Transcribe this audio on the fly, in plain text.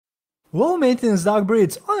Low-maintenance dog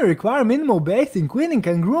breeds only require minimal bathing, cleaning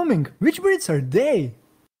and grooming. Which breeds are they?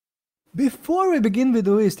 Before we begin with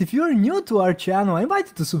the list, if you're new to our channel, I invite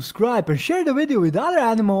you to subscribe and share the video with other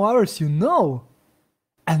animal lovers you know.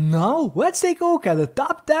 And now, let's take a look at the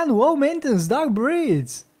top 10 low-maintenance dog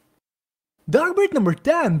breeds. Dog breed number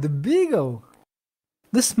 10, the Beagle.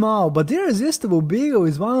 The small but irresistible Beagle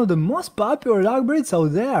is one of the most popular dog breeds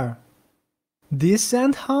out there. These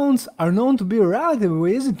scent hounds are known to be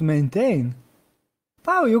relatively easy to maintain.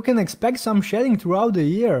 While you can expect some shedding throughout the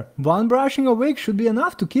year, one brushing a week should be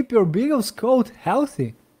enough to keep your Beagle's coat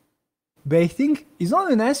healthy. Bathing is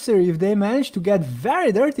only necessary if they manage to get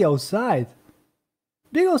very dirty outside.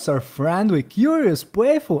 Beagles are friendly, curious,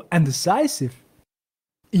 playful and decisive.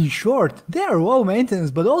 In short, they are low maintenance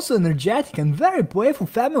but also energetic and very playful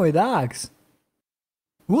family dogs.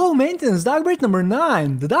 Low maintenance dog breed number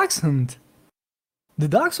 9, the Dachshund. The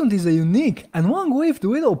Dachshund is a unique and long-lived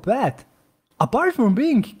little pet. Apart from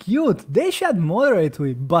being cute, they shed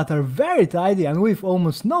moderately, but are very tidy and leave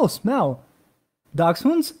almost no smell.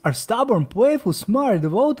 Dachshunds are stubborn, playful, smart,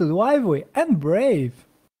 devoted, lively, and brave.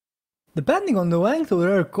 Depending on the length of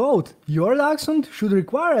their coat, your Dachshund should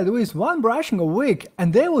require at least one brushing a week,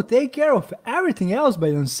 and they will take care of everything else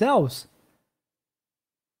by themselves.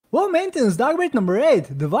 Low maintenance dog breed number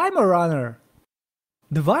 8, the Weimaraner.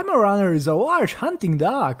 The Weimaraner is a large hunting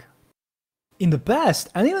dog. In the past,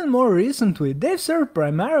 and even more recently, they've served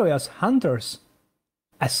primarily as hunters.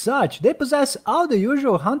 As such, they possess all the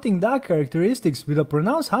usual hunting dog characteristics with a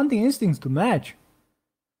pronounced hunting instinct to match.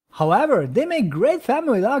 However, they make great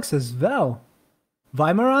family dogs as well.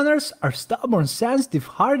 Weimaraners are stubborn, sensitive,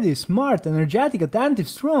 hardy, smart, energetic, attentive,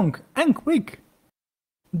 strong, and quick.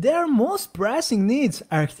 Their most pressing needs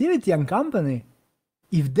are activity and company.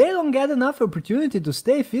 If they don't get enough opportunity to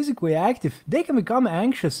stay physically active, they can become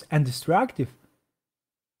anxious and destructive.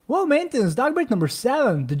 Low maintenance dog breed number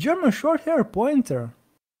 7, the German Short-haired Pointer.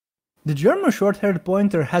 The German Short-haired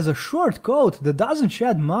Pointer has a short coat that doesn't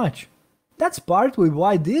shed much. That's partly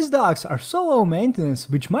why these dogs are so low maintenance,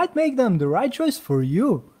 which might make them the right choice for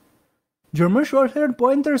you. German Short-haired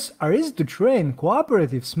Pointers are easy to train,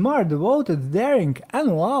 cooperative, smart, devoted, daring,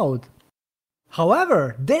 and loud.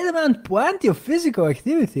 However, they demand plenty of physical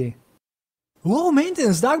activity. Low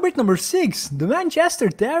maintenance dog breed number 6, the Manchester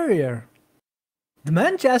Terrier. The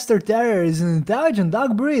Manchester Terrier is an intelligent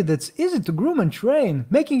dog breed that's easy to groom and train,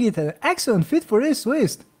 making it an excellent fit for this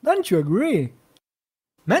list, don't you agree?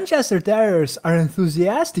 Manchester Terriers are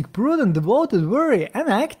enthusiastic, prudent, devoted, wary, and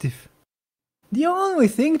active. The only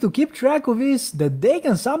thing to keep track of is that they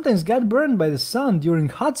can sometimes get burned by the sun during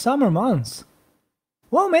hot summer months.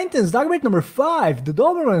 Low maintenance dog breed number 5, the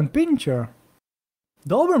Doberman Pinscher.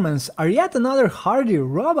 Dobermans are yet another hardy,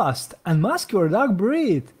 robust, and muscular dog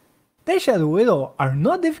breed. They shed little, are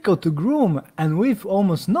not difficult to groom, and leave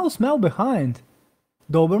almost no smell behind.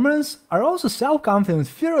 Dobermans are also self-confident,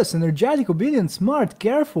 fearless, energetic, obedient, smart,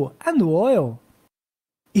 careful, and loyal.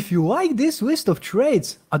 If you like this list of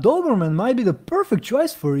traits, a Doberman might be the perfect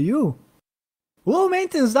choice for you. Low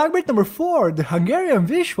maintenance dog breed number 4, the Hungarian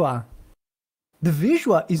Vizsla. The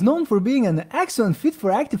Vizsla is known for being an excellent fit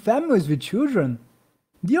for active families with children.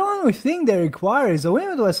 The only thing they require is a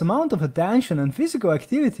limitless amount of attention and physical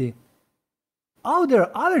activity. All their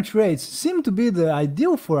other traits seem to be the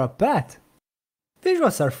ideal for a pet.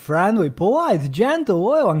 Vizslas are friendly, polite, gentle,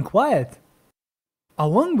 loyal and quiet.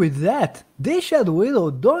 Along with that, they shed little,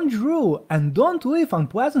 don't drool, and don't leave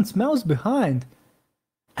unpleasant smells behind.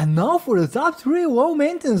 And now for the top 3 low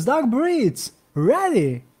maintenance dog breeds.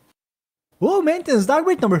 Ready? Low maintenance dog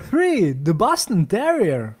breed number 3, the Boston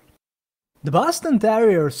Terrier. The Boston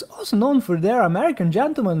Terriers, also known for their American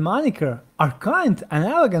Gentleman moniker, are kind and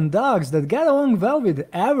elegant dogs that get along well with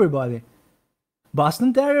everybody.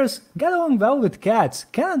 Boston Terriers get along well with cats,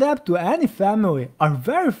 can adapt to any family, are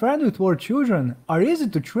very friendly toward children, are easy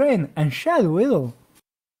to train and shed little.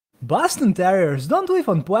 Boston Terriers don't leave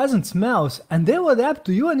unpleasant smells, and they will adapt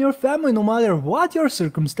to you and your family no matter what your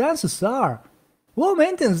circumstances are. Low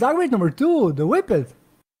maintenance dog breed number 2, the Whippet.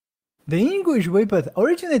 The English Whippet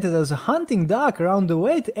originated as a hunting dog around the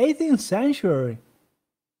late 18th century.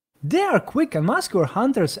 They are quick and muscular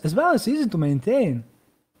hunters as well as easy to maintain.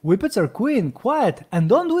 Whippets are clean, quiet, and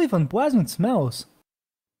don't leave unpleasant smells.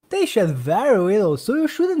 They shed very little, so you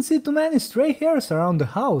shouldn't see too many stray hairs around the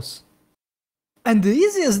house. And the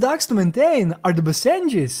easiest dogs to maintain are the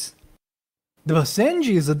Basenjis. The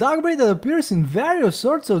Basenji is a dog breed that appears in various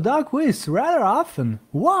sorts of dog lists rather often.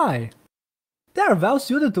 Why? They are well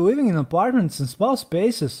suited to living in apartments and small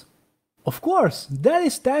spaces. Of course, that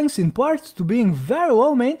is thanks in part to being very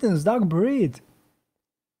low maintenance dog breed.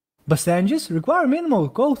 Basenjis require minimal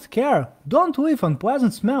coat care, don't leave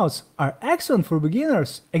unpleasant smells, are excellent for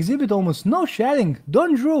beginners, exhibit almost no shedding,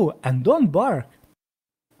 don't drool, and don't bark.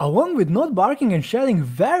 Along with not barking and shedding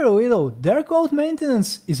very little, their coat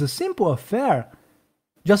maintenance is a simple affair.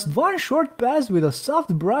 Just one short pass with a soft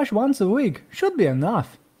brush once a week should be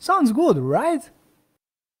enough. Sounds good, right?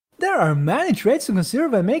 There are many traits to consider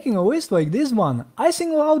when making a list like this one. I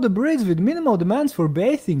single out the breeds with minimal demands for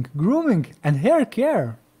bathing, grooming, and hair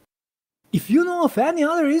care. If you know of any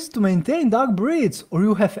other easy to maintain dog breeds, or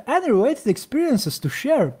you have any related experiences to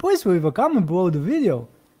share, please leave a comment below the video.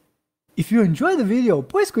 If you enjoyed the video,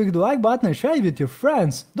 please click the like button and share it with your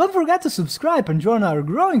friends. Don't forget to subscribe and join our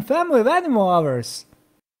growing family of animal lovers.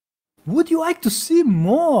 Would you like to see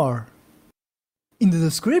more? In the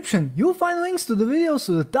description, you'll find links to the videos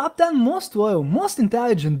to the top 10 most loyal, most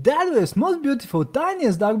intelligent, deadliest, most beautiful,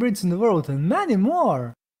 tiniest dog breeds in the world and many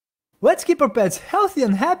more. Let's keep our pets healthy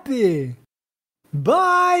and happy!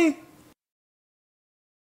 Bye!